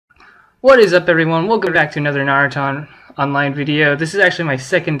What is up, everyone? Welcome back to another Naruto online video. This is actually my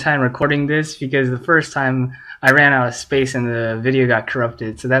second time recording this because the first time I ran out of space and the video got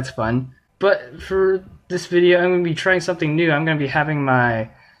corrupted, so that's fun. But for this video, I'm going to be trying something new. I'm going to be having my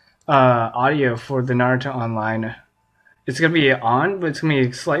audio for the Naruto online. It's going to be on, but it's going to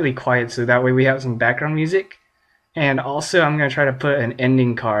be slightly quiet, so that way we have some background music. And also, I'm going to try to put an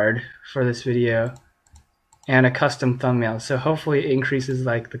ending card for this video and a custom thumbnail, so hopefully it increases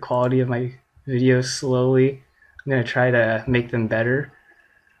like the quality of my videos slowly. I'm gonna try to make them better.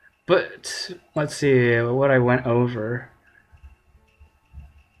 But let's see what I went over.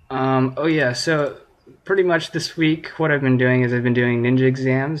 Oh yeah, so pretty much this week what I've been doing is I've been doing ninja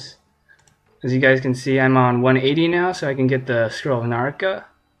exams. As you guys can see, I'm on 180 now, so I can get the Scroll of Naruto.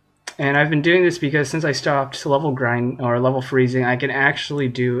 And I've been doing this because since I stopped level grind or level freezing, I can actually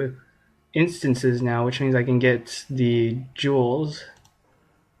do instances now, which means I can get the jewels.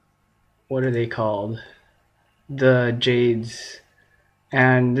 What are they called? The jades.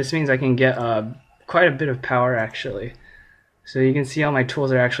 And this means I can get quite a bit of power actually. So you can see all my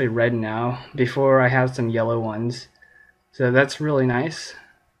tools are actually red now. Before I have some yellow ones. So that's really nice.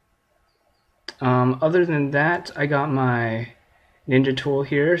 Other than that, I got my ninja tool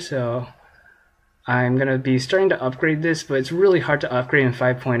here, so I'm going to be starting to upgrade this, but it's really hard to upgrade in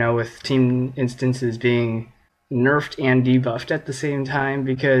 5.0 with team instances being nerfed and debuffed at the same time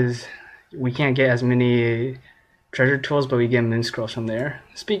because we can't get as many treasure tools, but we get moon scrolls from there.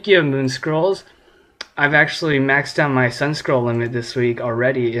 Speaking of moon scrolls, I've actually maxed out my sun scroll limit this week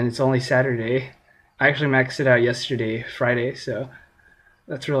already, and it's only Saturday. I actually maxed it out yesterday, Friday, so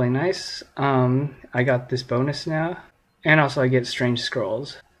that's really nice. I got this bonus now, and also I get strange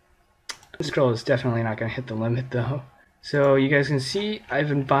scrolls. This scroll is definitely not going to hit the limit though. So you guys can see I've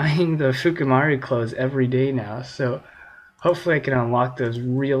been buying the Fukumaru clothes every day now, so hopefully I can unlock those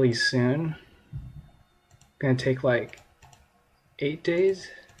really soon. Gonna take like 8 days?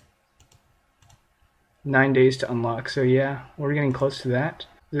 9 days to unlock, so yeah, we're getting close to that.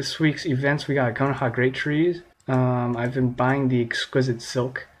 This week's events, we got Konoha Great Trees. I've been buying the Exquisite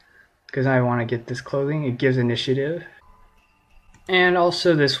Silk because I want to get this clothing. It gives initiative. And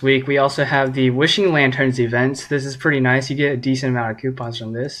also this week, we also have the Wishing Lanterns events. This is pretty nice. You get a decent amount of coupons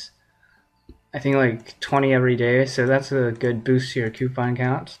from this. I think like 20 every day, so that's a good boost to your coupon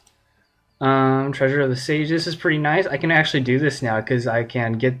count. Treasure of the Sage. This is pretty nice. I can actually do this now because I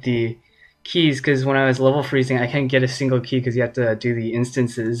can get the keys, because when I was level freezing, I couldn't get a single key because you have to do the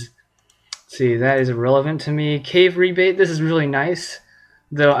instances. Let's see, that is irrelevant to me. Cave rebate. This is really nice,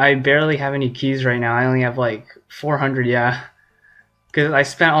 though I barely have any keys right now. I only have like 400, yeah. Because I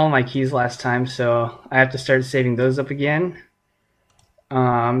spent all my keys last time, so I have to start saving those up again.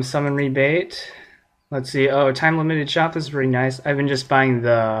 Summon rebate. Let's see. Oh, time limited shop is pretty nice. I've been just buying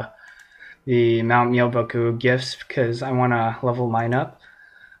the Mount Myoboku gifts because I want to level mine up.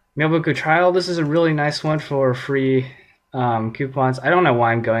 Myoboku trial. This is a really nice one for free coupons. I don't know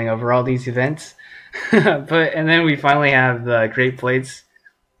why I'm going over all these events, and then we finally have the Great Plates.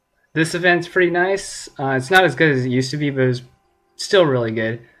 This event's pretty nice. It's not as good as it used to be, but it's still really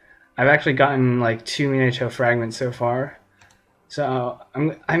good. I've actually gotten like 2 Minato fragments so far. So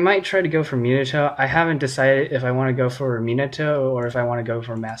I might try to go for Minato. I haven't decided if I want to go for Minato or if I want to go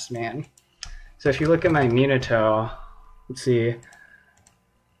for Masked Man. So if you look at my Minato, let's see.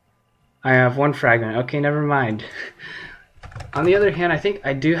 I have 1 fragment. Okay, never mind. On the other hand, I think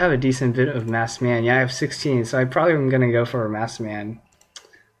I do have a decent bit of Masked Man. Yeah, I have 16, so I probably am going to go for a Masked Man.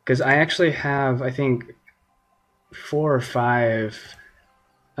 Because I actually have, I think, 4 or 5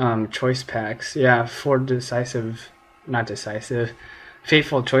 choice packs. Yeah, 4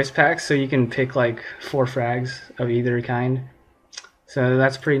 fateful choice packs, so you can pick like 4 frags of either kind. So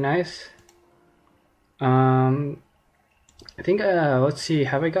that's pretty nice. I think, let's see,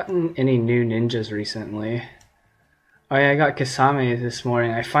 have I gotten any new ninjas recently? Oh yeah, I got Kasame this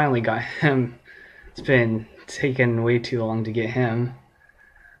morning. I finally got him. It's been taking way too long to get him.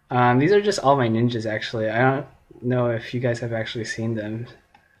 These are just all my ninjas actually. I don't know if you guys have actually seen them.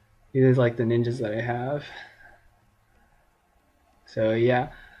 These are like the ninjas that I have. So yeah.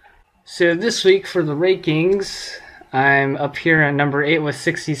 So this week for the rankings, I'm up here at number 8 with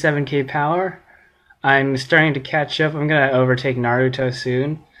 67k power. I'm starting to catch up. I'm gonna overtake Naruto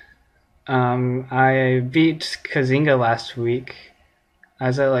soon. I beat Kazinga last week. I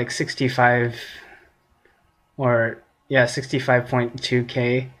was at like 65 or yeah,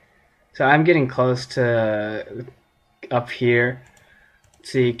 65.2k. So I'm getting close to up here.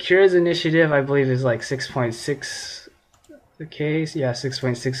 Let's see, Kira's initiative I believe is like 6.6k. Yeah,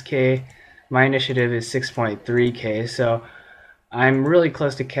 6.6k. My initiative is 6.3k. So I'm really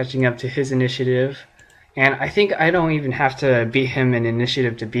close to catching up to his initiative, and I think I don't even have to beat him in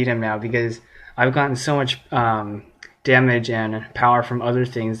initiative to beat him now, because I've gotten so much damage and power from other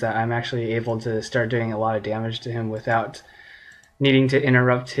things that I'm actually able to start doing a lot of damage to him without needing to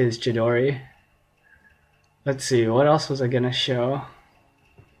interrupt his Chidori. Let's see, what else was I gonna show?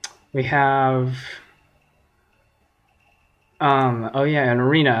 We have oh yeah, an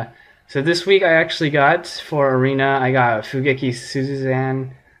arena. So this week I actually got, for arena, I got Fugeki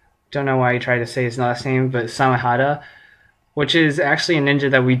Suzuzan. Don't know why I tried to say his last name, but Samahara, which is actually a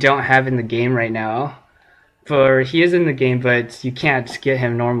ninja that we don't have in the game right now. For he is in the game, but you can't get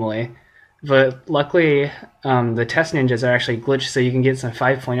him normally. But luckily, the test ninjas are actually glitched, so you can get some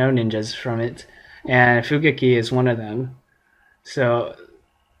 5.0 ninjas from it, and Fugeki is one of them. So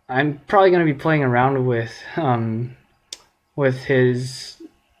I'm probably going to be playing around with his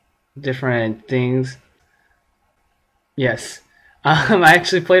different things. Yes, I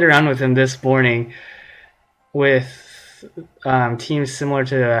actually played around with him this morning with teams similar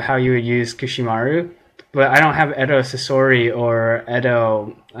to how you would use Kushimaru. But I don't have Edo Sasori or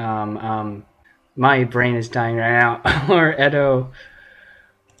Edo, my brain is dying right now, or Edo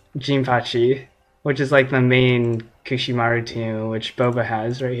Jinpachi, which is like the main Kushimaru team, which Boba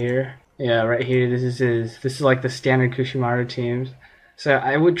has right here. Yeah, right here, this is like the standard Kushimaru teams. So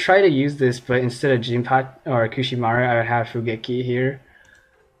I would try to use this, but instead of Jinpachi or Kushimaru, I would have Fugeki here.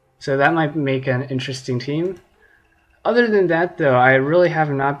 So that might make an interesting team. Other than that, though, I really have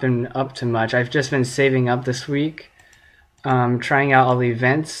not been up to much. I've just been saving up this week, trying out all the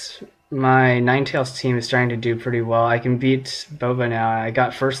events. My Ninetales team is starting to do pretty well. I can beat Boba now. I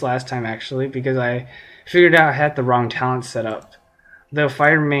got first last time, actually, because I figured out I had the wrong talent set up. Though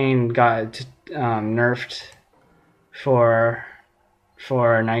Fire Main got nerfed for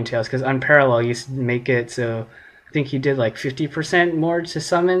Ninetales, because Unparallel used to make it so I think he did like 50% more to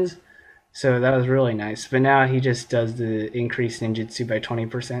summons. So that was really nice. But now he just does the increased ninjutsu by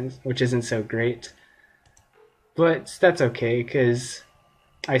 20%, which isn't so great. But that's okay, because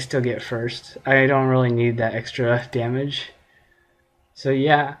I still get first. I don't really need that extra damage. So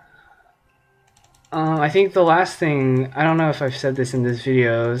yeah. I think the last thing, I don't know if I've said this in this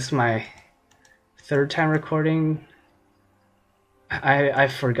video, this is my third time recording.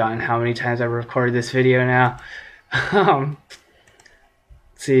 I've forgotten how many times I've recorded this video now.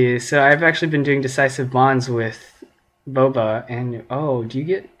 See, so I've actually been doing decisive bonds with Boba, and oh, do you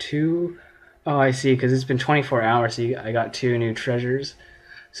get 2? Oh, I see, because it's been 24 hours, so I got 2 new treasures.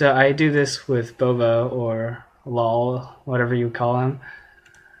 So I do this with Boba, or LOL, whatever you call him,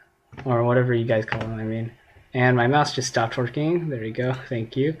 or whatever you guys call him, I mean. And my mouse just stopped working. There you go,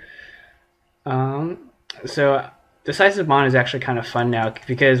 thank you. So decisive bond is actually kind of fun now,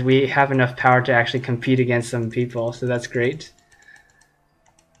 because we have enough power to actually compete against some people, so that's great.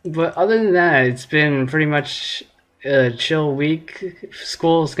 But other than that, it's been pretty much a chill week.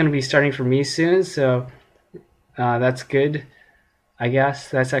 School is going to be starting for me soon, so that's good, I guess.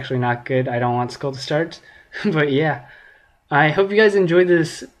 That's actually not good. I don't want school to start. But yeah, I hope you guys enjoyed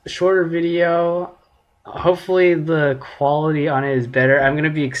this shorter video. Hopefully the quality on it is better. I'm going to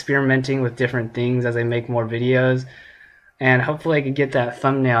be experimenting with different things as I make more videos. And hopefully I can get that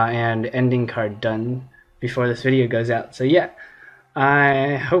thumbnail and ending card done before this video goes out. So yeah.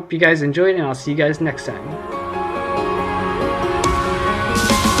 I hope you guys enjoyed, and I'll see you guys next time.